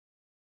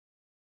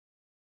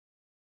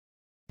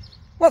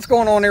What's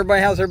going on,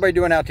 everybody? How's everybody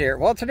doing out there?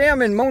 Well, today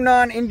I'm in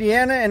Monon,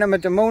 Indiana, and I'm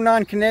at the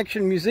Monon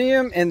Connection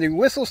Museum and the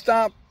Whistle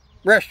Stop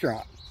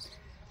Restaurant.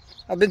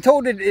 I've been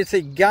told that it's a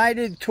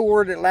guided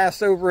tour that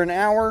lasts over an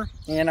hour,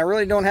 and I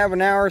really don't have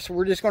an hour, so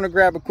we're just going to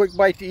grab a quick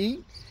bite to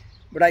eat.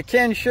 But I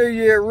can show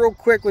you real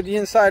quick what the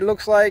inside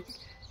looks like,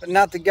 but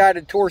not the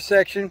guided tour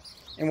section.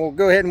 And we'll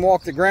go ahead and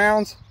walk the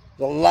grounds.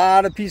 There's a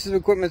lot of pieces of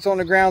equipment on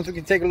the grounds we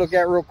can take a look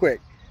at real quick.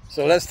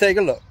 So let's take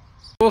a look.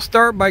 We'll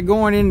start by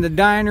going in the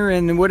diner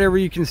and whatever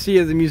you can see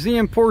of the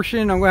museum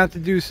portion. I'm going to have to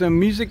do some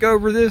music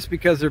over this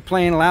because they're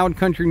playing loud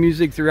country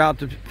music throughout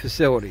the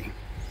facility.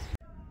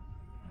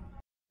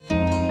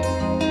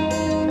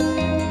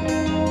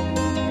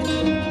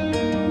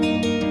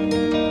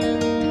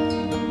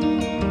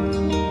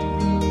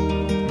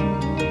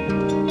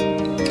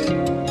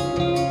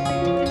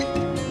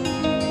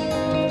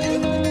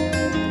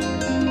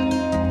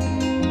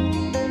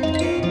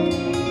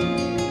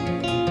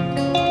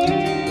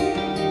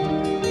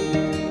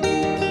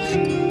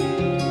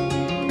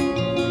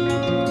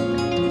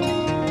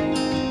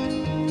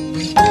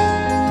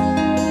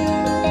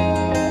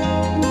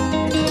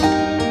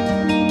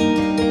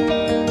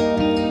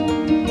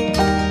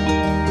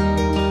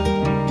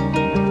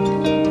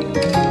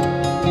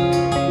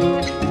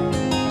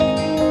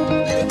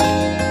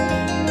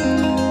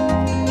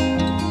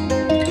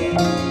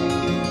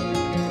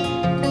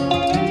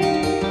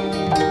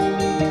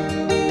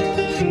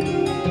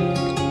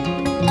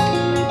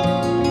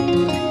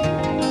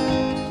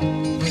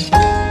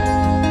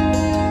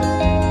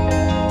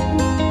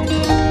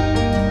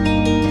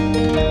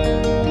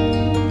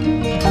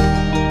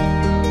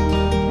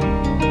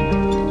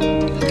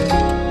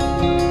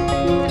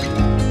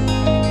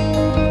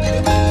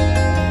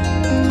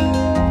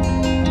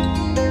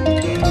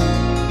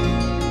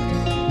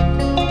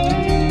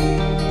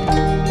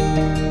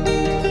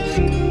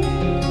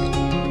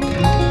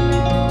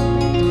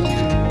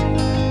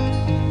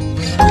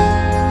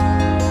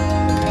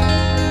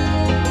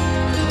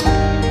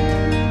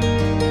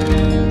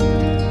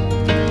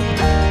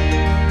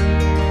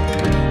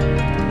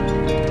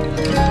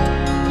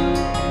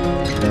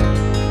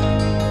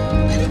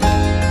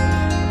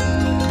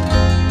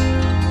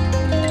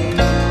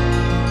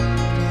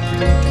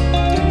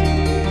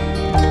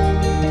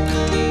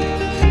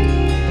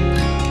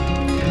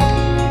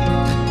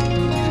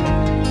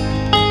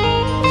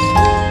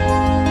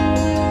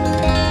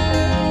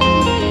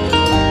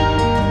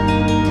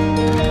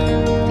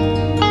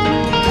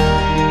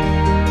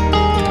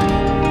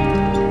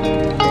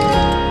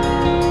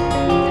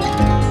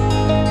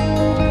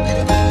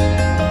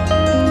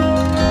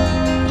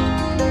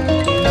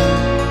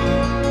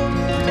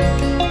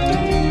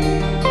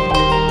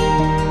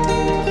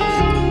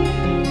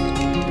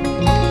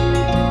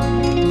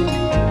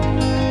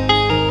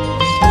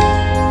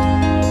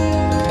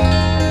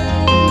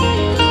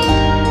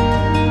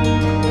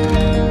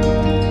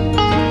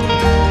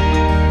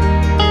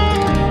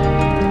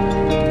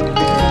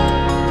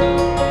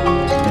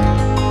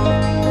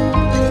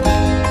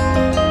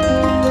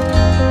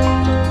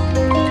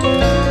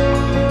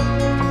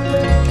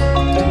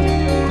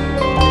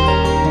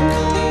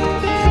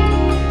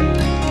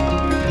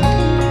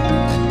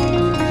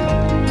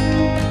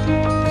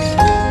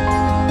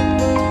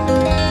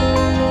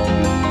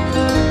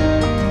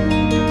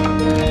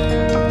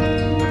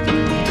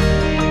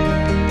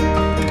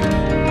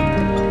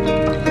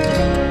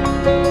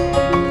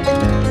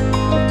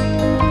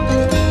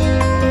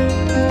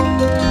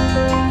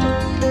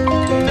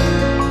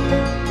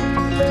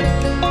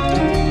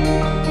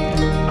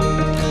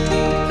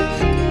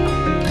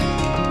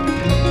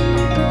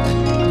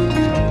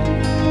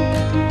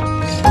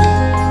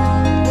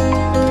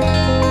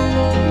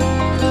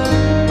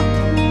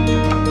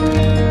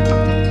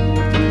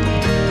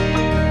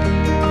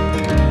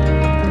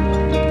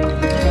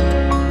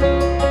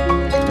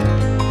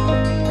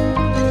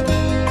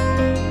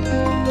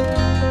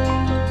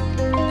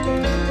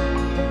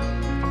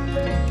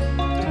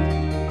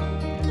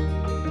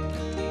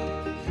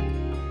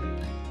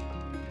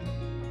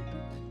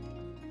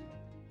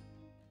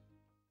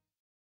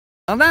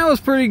 Now that was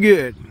pretty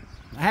good.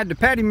 I had the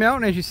patty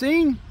melt, as you've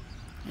seen,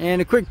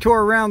 and a quick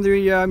tour around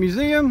the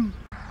museum.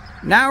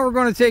 Now we're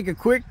going to take a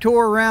quick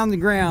tour around the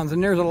grounds,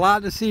 and there's a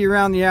lot to see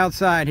around the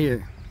outside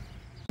here.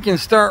 You can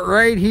start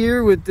right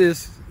here with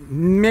this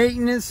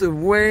maintenance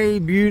of way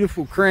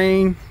beautiful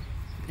crane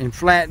and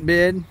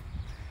flatbed.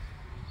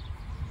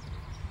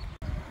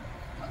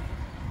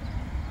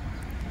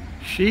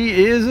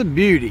 She is a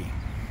beauty.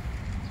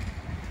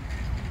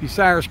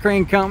 Bucyrus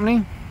Crane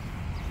Company.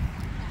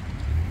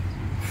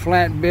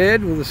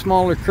 Flatbed with a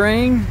smaller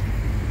crane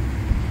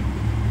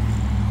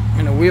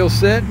and a wheel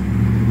set.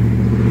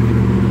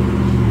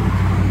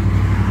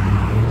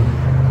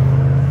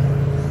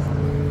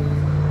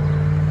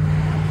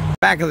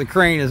 Back of the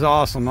crane is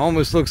awesome.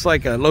 Almost looks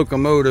like a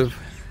locomotive.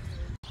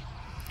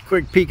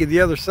 Quick peek at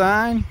the other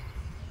side.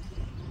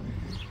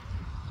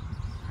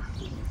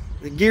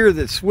 The gear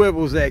that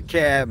swivels that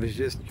cab is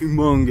just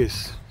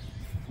humongous.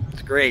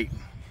 It's great.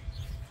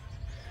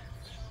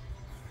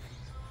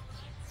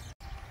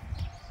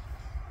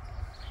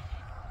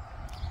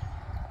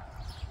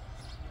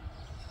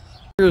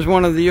 Here's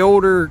one of the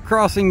older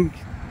crossing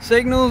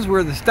signals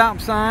where the stop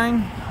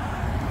sign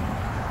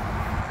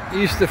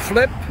used to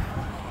flip.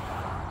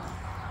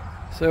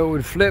 So it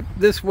would flip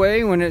this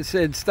way when it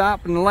said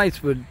stop and the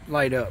lights would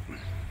light up.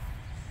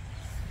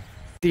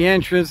 At the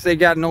entrance they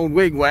got an old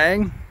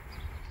wigwag.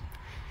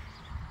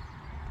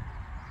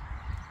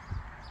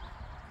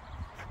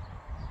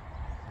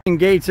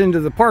 Gates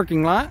into the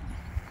parking lot.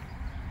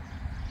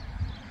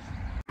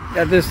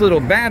 Got this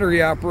little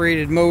battery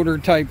operated motor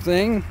type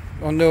thing.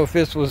 Don't know if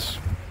this was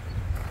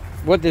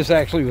what this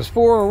actually was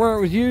for or where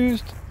it was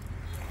used.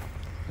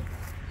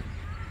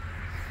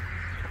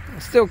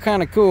 It's still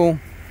kind of cool.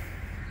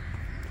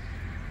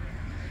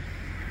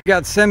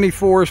 Got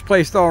semaphores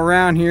placed all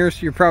around here,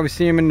 so you'll probably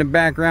see them in the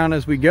background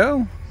as we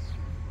go.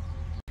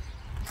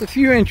 There's a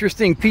few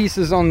interesting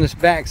pieces on this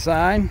back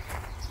side.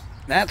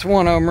 That's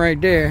one of them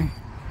right there.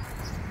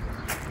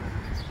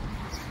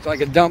 It's like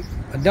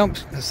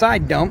a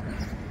side dump.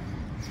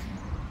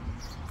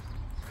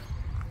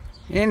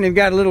 And they've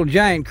got a little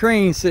giant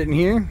crane sitting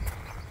here.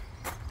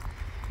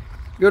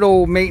 Good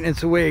old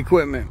maintenance away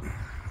equipment.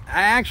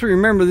 I actually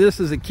remember this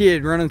as a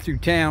kid running through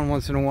town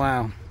once in a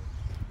while.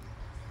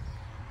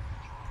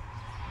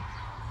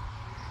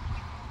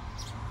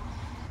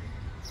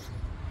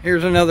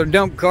 Here's another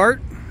dump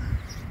cart.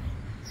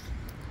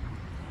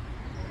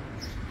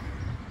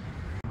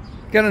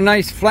 Got a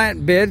nice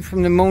flatbed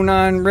from the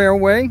Monon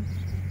Railway.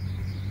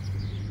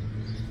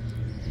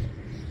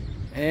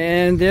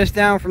 And this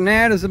down from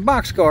that is a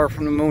boxcar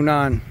from the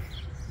Monon.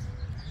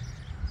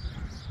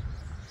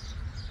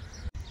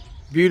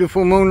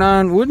 Beautiful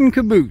Monon wooden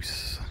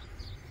caboose.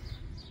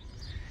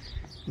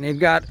 And they've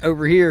got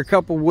over here a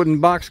couple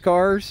wooden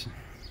boxcars.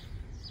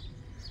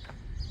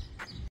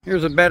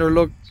 Here's a better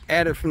look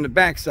at it from the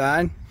back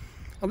side.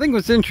 I think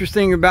what's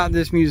interesting about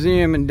this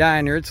museum and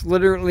diner, it's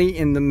literally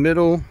in the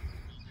middle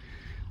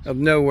of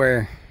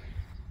nowhere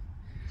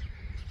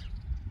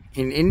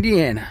in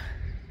Indiana.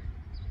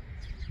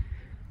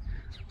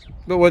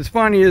 But what's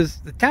funny is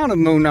the town of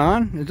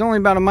Monon is only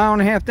about 1.5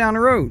 miles down the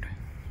road.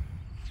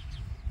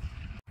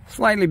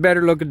 Slightly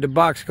better look at the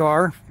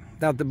boxcar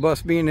without the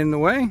bus being in the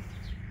way.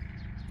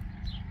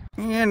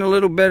 And a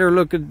little better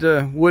look at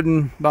the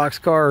wooden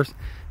boxcars.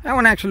 That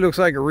one actually looks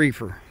like a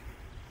reefer.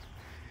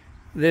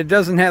 It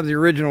doesn't have the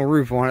original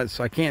roof on it,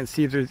 so I can't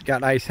see if it's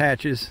got ice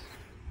hatches.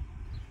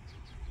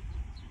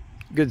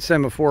 Good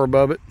semaphore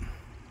above it.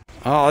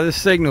 Oh,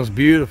 this signal's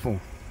beautiful.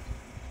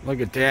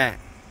 Look at that.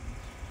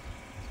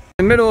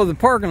 In the middle of the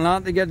parking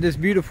lot, they got this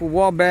beautiful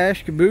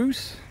Wabash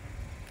caboose.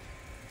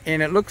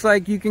 And it looks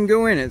like you can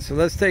go in it. So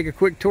let's take a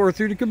quick tour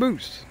through the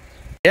caboose.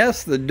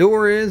 Yes, the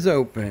door is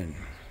open.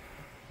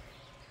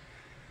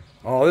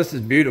 Oh, this is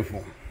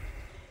beautiful.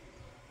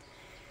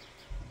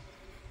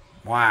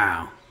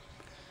 Wow.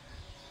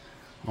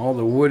 All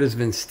the wood has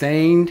been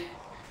stained.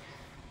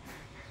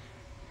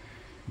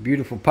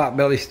 Beautiful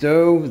potbelly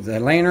stove with a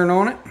lantern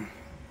on it.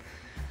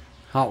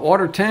 Hot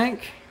water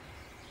tank.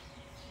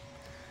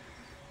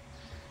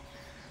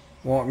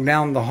 Walk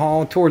down the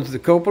hall towards the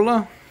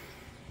cupola.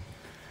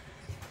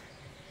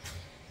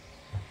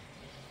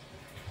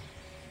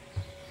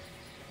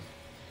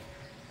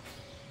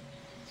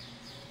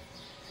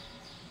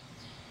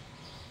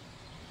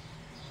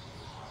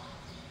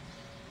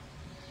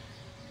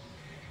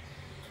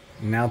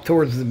 Now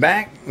towards the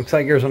back, looks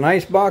like there's an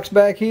ice box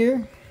back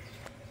here.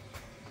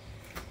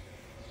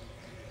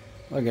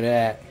 Look at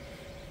that.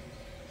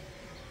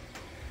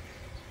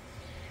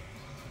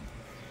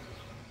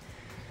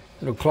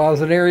 Little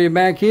closet area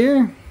back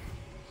here.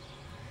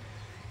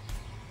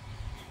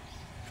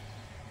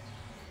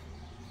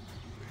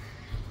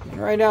 And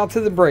right out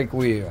to the brake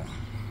wheel.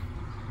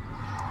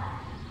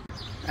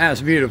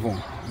 That's beautiful.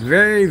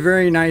 Very,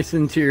 very nice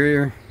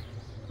interior.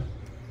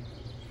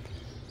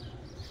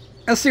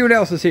 Let's see what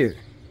else is here.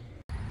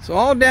 So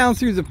all down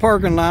through the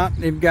parking lot,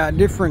 they've got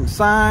different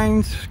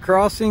signs,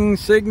 crossing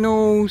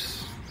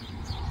signals.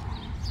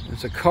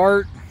 There's a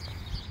cart.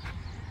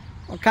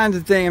 All kinds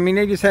of things. I mean,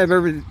 they just have a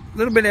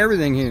little bit of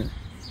everything here.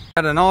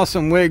 Got an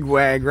awesome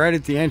wigwag right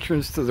at the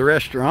entrance to the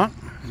restaurant.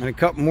 And a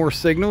couple more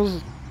signals.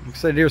 Like I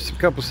said, there's a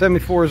couple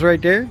semaphores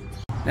right there.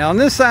 Now on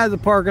this side of the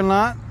parking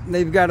lot,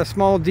 they've got a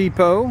small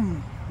depot.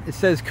 It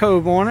says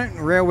Cove on it,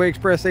 Railway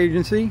Express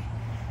Agency.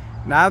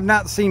 Now I've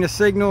not seen a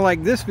signal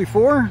like this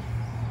before.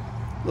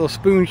 Little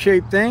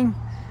spoon-shaped thing.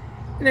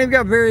 And they've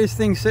got various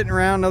things sitting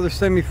around, another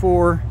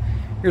semaphore.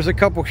 Here's a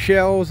couple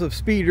shells of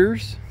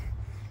speeders.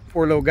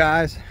 Poor little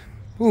guys.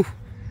 Ooh,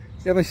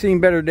 definitely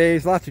seen better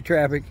days, lots of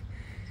traffic.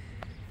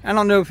 I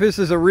don't know if this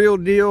is a real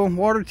deal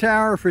water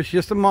tower, or if it's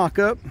just a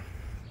mock-up.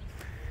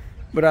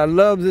 But I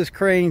love this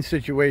crane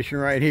situation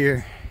right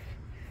here.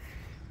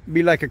 It'd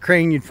be like a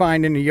crane you'd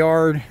find in the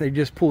yard. They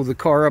just pull the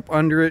car up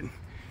under it.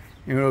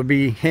 And it'll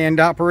be hand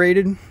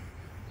operated.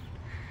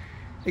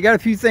 They got a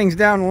few things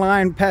down the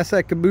line past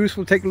that caboose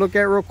we'll take a look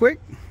at real quick.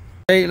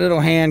 Great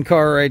little hand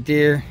car right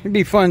there. It'd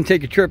be fun to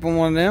take a trip on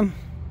one of them.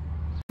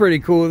 Pretty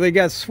cool. They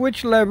got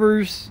switch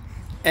levers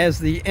as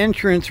the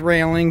entrance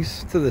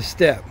railings to the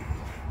step.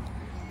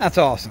 That's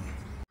awesome.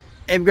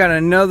 They've got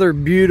another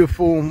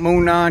beautiful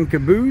Monon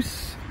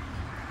caboose.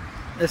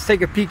 Let's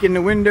take a peek in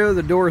the window.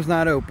 The door is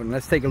not open.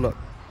 Let's take a look.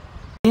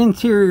 The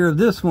interior of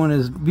this one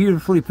is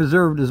beautifully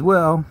preserved as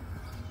well.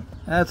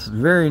 That's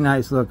very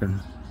nice looking.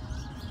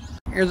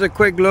 Here's a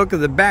quick look of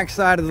the back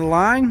side of the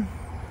line.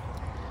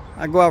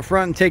 I go out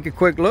front and take a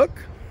quick look.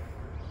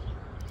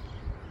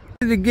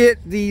 To get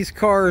these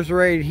cars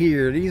right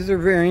here, these are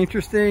very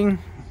interesting.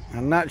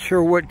 I'm not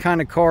sure what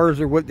kind of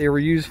cars or what they were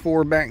used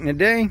for back in the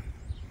day.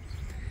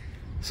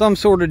 Some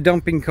sort of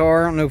dumping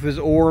car. I don't know if it's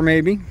ore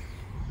maybe.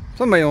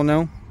 Somebody will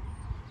know.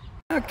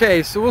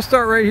 Okay, so we'll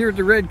start right here at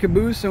the red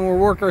caboose and we'll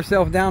work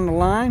ourselves down the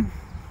line.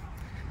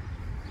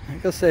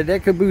 Like I said,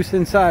 that caboose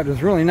inside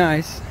was really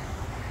nice.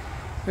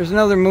 There's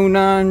another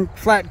Monon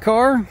flat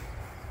car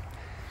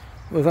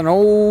with an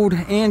old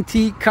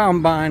antique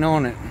combine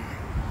on it.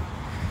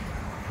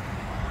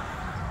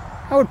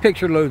 I would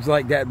picture loads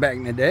like that back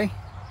in the day.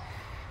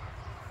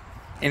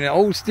 And an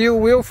old steel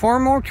wheel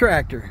farm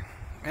tractor.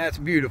 That's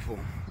beautiful.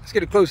 Let's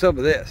get a close-up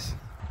of this.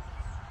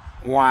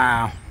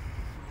 Wow.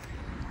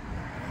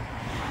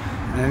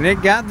 And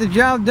it got the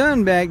job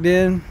done back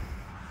then.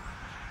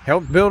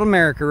 Helped build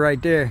America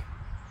right there.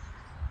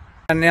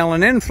 Got an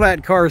L&N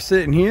flat car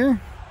sitting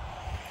here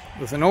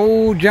with an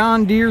old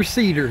John Deere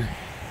seeder.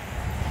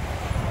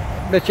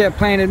 Bet you I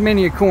planted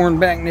many a corn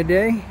back in the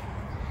day.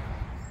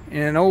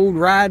 And an old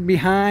ride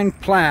behind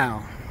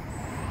plow.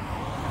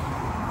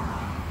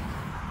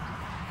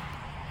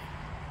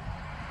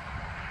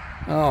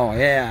 Oh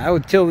yeah, I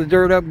would till the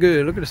dirt up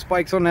good. Look at the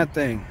spikes on that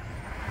thing.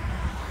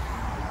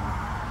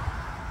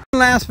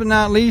 Last but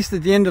not least,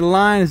 at the end of the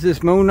line is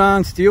this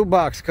Monon steel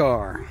box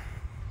car.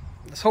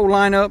 This whole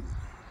lineup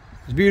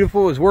is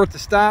beautiful. It's worth the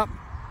stop.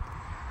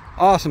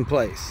 Awesome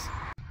place.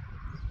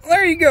 Well,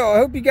 there you go. I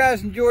hope you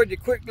guys enjoyed the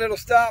quick little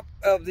stop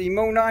of the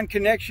Monon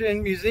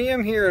Connection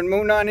Museum here in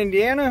Monon,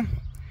 Indiana.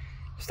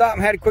 Stopped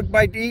and had a quick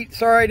bite to eat.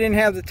 Sorry I didn't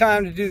have the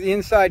time to do the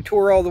inside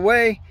tour all the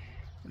way,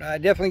 but I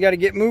definitely got to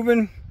get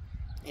moving,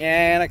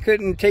 and I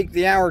couldn't take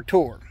the hour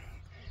tour.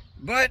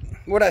 But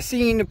what I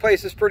seen, the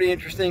place is pretty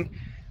interesting.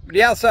 But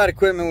the outside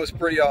equipment was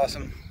pretty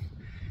awesome.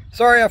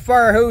 Sorry I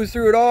fire hosed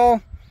through it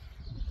all,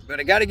 but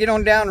I got to get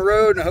on down the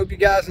road, and I hope you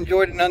guys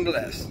enjoyed it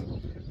nonetheless.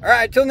 All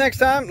right, till next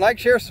time, like,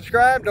 share,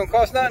 subscribe. Don't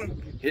cost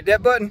nothing. Hit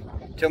that button.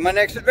 Till my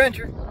next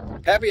adventure.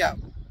 Happy out.